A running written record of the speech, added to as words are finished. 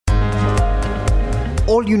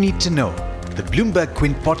all you need to know, the Bloomberg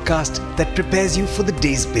Quint podcast that prepares you for the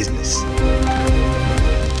day's business.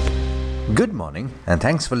 Good morning and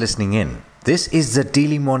thanks for listening in. This is the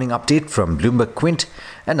daily morning update from Bloomberg Quint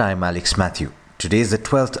and I'm Alex Matthew. Today is the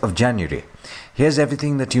 12th of January. Here's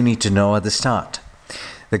everything that you need to know at the start.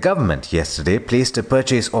 The government yesterday placed a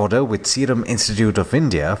purchase order with Serum Institute of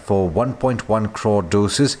India for 1.1 crore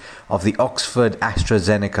doses of the Oxford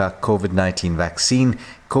AstraZeneca COVID-19 vaccine,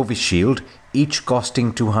 Covishield, each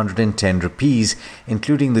costing 210 rupees,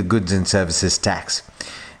 including the goods and services tax.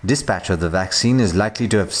 Dispatch of the vaccine is likely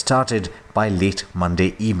to have started by late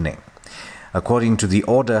Monday evening. According to the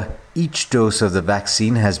order, each dose of the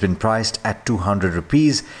vaccine has been priced at 200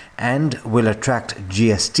 rupees and will attract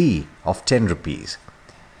GST of 10 rupees.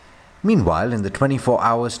 Meanwhile, in the 24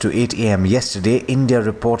 hours to 8 a.m. yesterday, India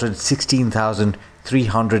reported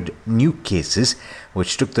 16,300 new cases,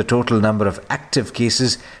 which took the total number of active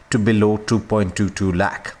cases to below 2.22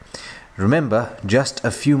 lakh. Remember, just a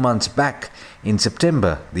few months back, in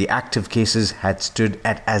September, the active cases had stood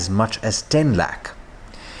at as much as 10 lakh.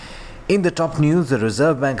 In the top news, the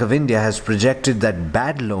Reserve Bank of India has projected that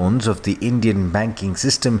bad loans of the Indian banking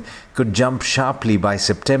system could jump sharply by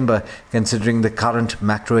September, considering the current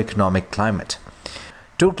macroeconomic climate.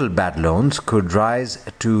 Total bad loans could rise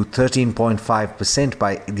to 13.5%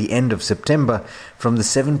 by the end of September from the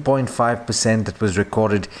 7.5% that was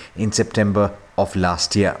recorded in September of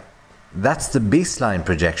last year. That's the baseline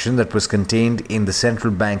projection that was contained in the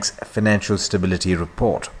central bank's financial stability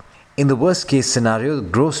report. In the worst-case scenario,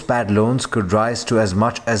 gross bad loans could rise to as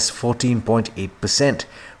much as 14.8%,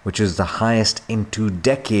 which is the highest in 2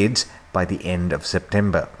 decades by the end of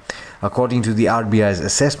September. According to the RBI's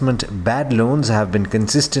assessment, bad loans have been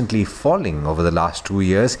consistently falling over the last 2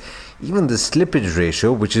 years. Even the slippage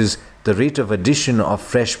ratio, which is the rate of addition of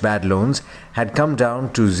fresh bad loans, had come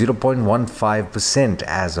down to 0.15%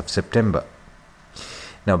 as of September.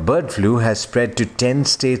 Now, bird flu has spread to 10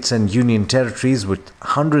 states and union territories with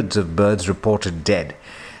hundreds of birds reported dead.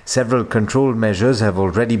 Several control measures have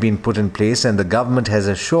already been put in place and the government has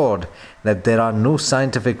assured that there are no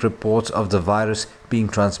scientific reports of the virus being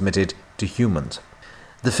transmitted to humans.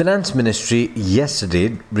 The Finance Ministry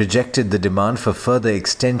yesterday rejected the demand for further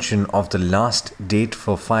extension of the last date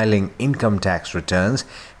for filing income tax returns,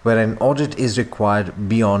 where an audit is required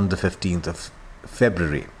beyond the 15th of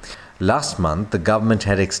February. Last month, the government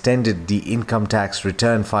had extended the income tax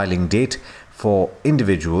return filing date for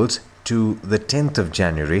individuals to the 10th of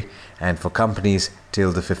January and for companies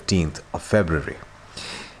till the 15th of February.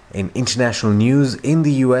 In international news, in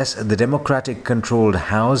the US, the Democratic-controlled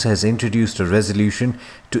House has introduced a resolution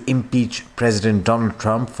to impeach President Donald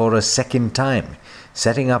Trump for a second time,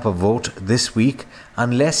 setting up a vote this week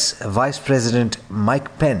unless Vice President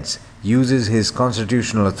Mike Pence uses his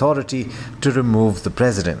constitutional authority to remove the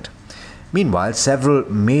president. Meanwhile, several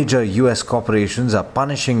major U.S. corporations are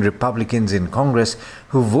punishing Republicans in Congress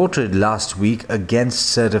who voted last week against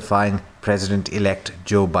certifying President-elect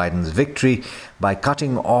Joe Biden's victory by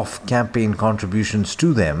cutting off campaign contributions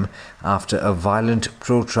to them after a violent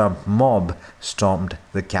pro-Trump mob stormed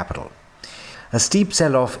the Capitol. A steep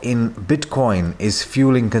sell-off in Bitcoin is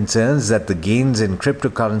fueling concerns that the gains in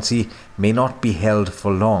cryptocurrency may not be held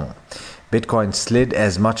for long. Bitcoin slid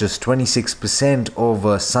as much as 26%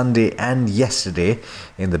 over Sunday and yesterday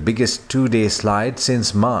in the biggest 2-day slide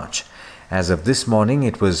since March. As of this morning,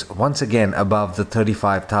 it was once again above the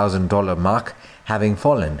 $35,000 mark, having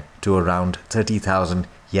fallen to around $30,000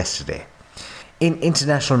 yesterday. In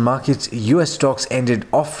international markets, US stocks ended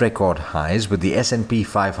off record highs with the S&P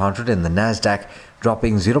 500 and the Nasdaq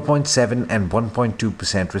dropping 0.7 and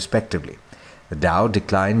 1.2% respectively. The Dow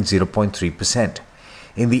declined 0.3%.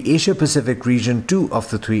 In the Asia-Pacific region, 2 of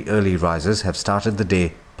the 3 early risers have started the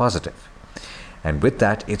day positive. And with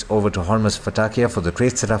that, it's over to Hormuz Fatakia for the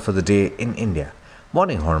trade setup for the day in India.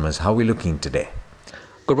 Morning, Hormuz. How are we looking today?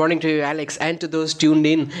 Good morning to you, Alex, and to those tuned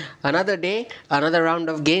in. Another day, another round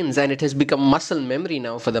of gains, and it has become muscle memory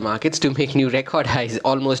now for the markets to make new record highs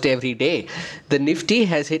almost every day. The Nifty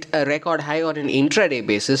has hit a record high on an intraday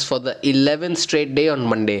basis for the 11th straight day on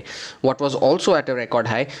Monday. What was also at a record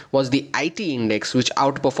high was the IT index, which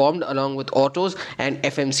outperformed along with autos and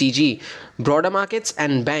FMCG. Broader markets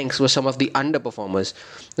and banks were some of the underperformers.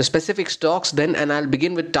 The specific stocks then, and I'll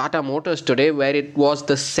begin with Tata Motors today, where it was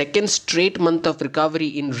the second straight month of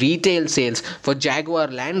recovery in retail sales for Jaguar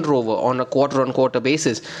Land Rover on a quarter-on-quarter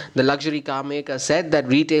basis. The luxury car maker said that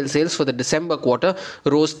retail sales for the December quarter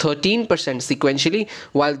rose 13% sequentially,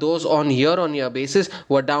 while those on year-on-year basis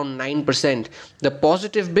were down 9%. The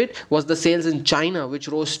positive bit was the sales in China, which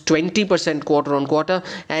rose 20% quarter-on-quarter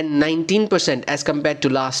and 19% as compared to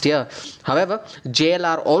last year. However,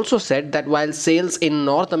 JLR also said that while sales in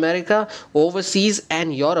North America, overseas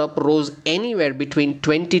and Europe rose anywhere between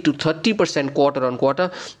 20 to 30%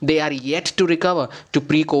 quarter-on-quarter, they are yet to recover to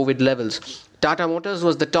pre-COVID levels. Tata Motors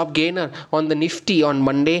was the top gainer on the Nifty on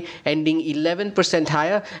Monday, ending 11%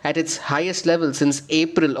 higher at its highest level since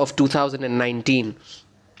April of 2019.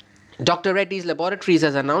 Dr. Reddy's Laboratories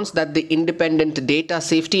has announced that the Independent Data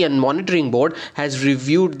Safety and Monitoring Board has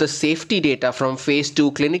reviewed the safety data from Phase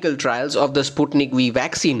 2 clinical trials of the Sputnik V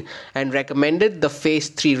vaccine and recommended the Phase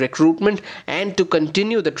 3 recruitment and to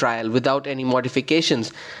continue the trial without any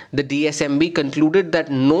modifications. The DSMB concluded that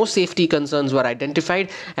no safety concerns were identified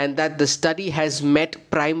and that the study has met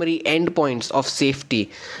primary endpoints of safety.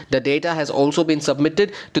 The data has also been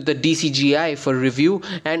submitted to the DCGI for review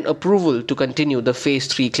and approval to continue the Phase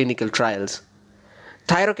 3 clinical trials.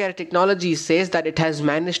 Thyrocare Technologies says that it has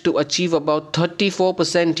managed to achieve about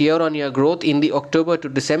 34% year-on-year growth in the October to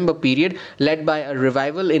December period, led by a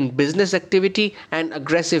revival in business activity and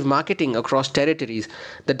aggressive marketing across territories.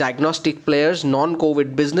 The diagnostic player's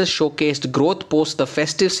non-COVID business showcased growth post the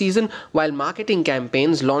festive season, while marketing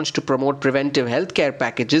campaigns launched to promote preventive healthcare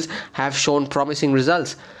packages have shown promising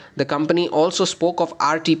results. The company also spoke of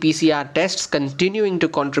RT-PCR tests continuing to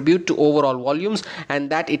contribute to overall volumes and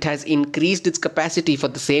that it has increased its capacity for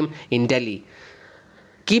the same in Delhi.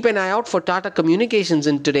 Keep an eye out for Tata Communications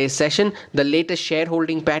in today's session. The latest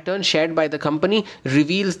shareholding pattern shared by the company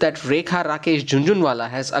reveals that Rekha Rakesh Jhunjhunwala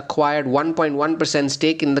has acquired 1.1%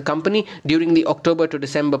 stake in the company during the October to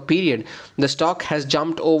December period. The stock has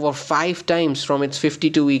jumped over 5 times from its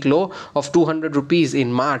 52-week low of 200 rupees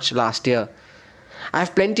in March last year. I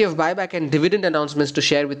have plenty of buyback and dividend announcements to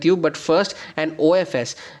share with you, but first, an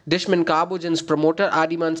OFS. Dishman Carbogen's promoter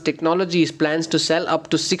Adimans Technologies plans to sell up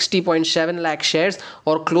to 60.7 lakh shares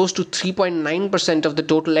or close to 3.9% of the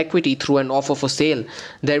total equity through an offer for sale.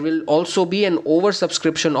 There will also be an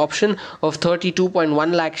oversubscription option of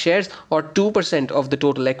 32.1 lakh shares or 2% of the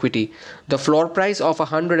total equity. The floor price of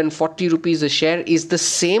 140 rupees a share is the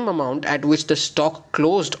same amount at which the stock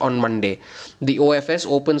closed on Monday. The OFS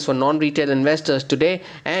opens for non-retail investors today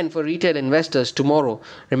and for retail investors tomorrow.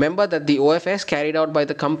 Remember that the OFS carried out by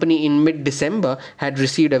the company in mid-December had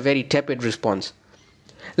received a very tepid response.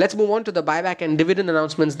 Let's move on to the buyback and dividend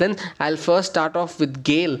announcements then. I'll first start off with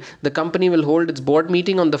GAIL. The company will hold its board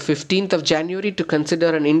meeting on the 15th of January to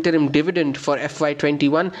consider an interim dividend for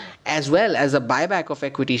FY21 as well as a buyback of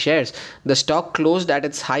equity shares. The stock closed at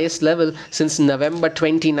its highest level since November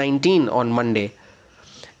 2019 on Monday.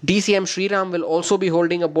 DCM Shriram will also be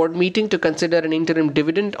holding a board meeting to consider an interim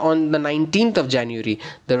dividend on the 19th of January.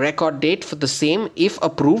 The record date for the same, if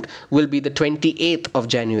approved, will be the 28th of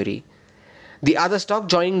January. The other stock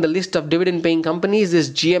joining the list of dividend-paying companies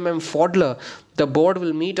is GMM Pfaudler. The board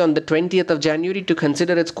will meet on the 20th of January to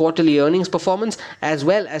consider its quarterly earnings performance as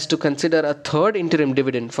well as to consider a third interim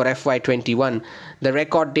dividend for FY21. The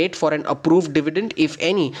record date for an approved dividend, if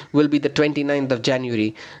any, will be the 29th of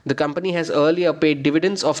January. The company has earlier paid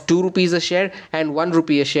dividends of 2 rupees a share and 1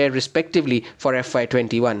 rupee a share respectively for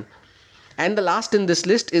FY21. And the last in this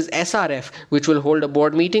list is SRF, which will hold a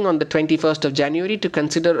board meeting on the 21st of January to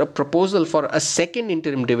consider a proposal for a second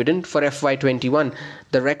interim dividend for FY21.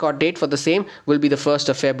 The record date for the same will be the 1st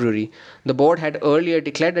of February. The board had earlier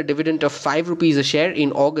declared a dividend of 5 rupees a share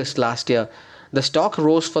in August last year. The stock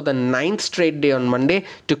rose for the 9th straight day on Monday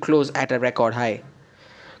to close at a record high.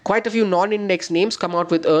 Quite a few non-index names come out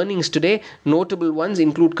with earnings today. Notable ones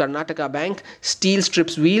include Karnataka Bank, Steel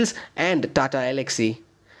Strips Wheels and Tata Elxsi.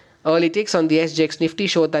 Early ticks on the SGX Nifty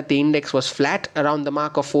showed that the index was flat around the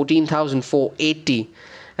mark of 14,480.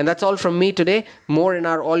 And that's all from me today. More in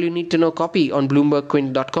our All You Need to Know copy on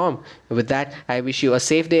BloombergQuint.com. With that, I wish you a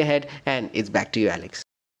safe day ahead and it's back to you, Alex.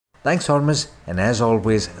 Thanks, Hormuz. And as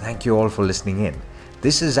always, thank you all for listening in.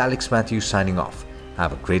 This is Alex Matthews signing off.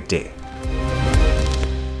 Have a great day.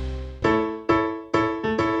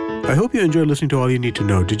 I hope you enjoyed listening to All You Need to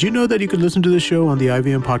Know. Did you know that you can listen to the show on the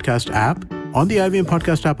IVM Podcast app? On the IVM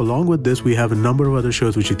Podcast app, along with this, we have a number of other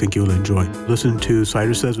shows which you think you'll enjoy. Listen to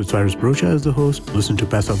Cyrus Says with Cyrus Brocha as the host. Listen to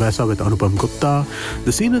Paisa Vaisa with Anupam Gupta.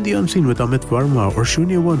 The Scene and the Unseen with Amit Verma. Or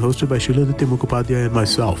Shunya One hosted by Shiladitya Mukhopadhyay and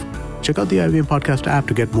myself. Check out the IVM Podcast app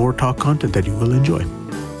to get more talk content that you will enjoy.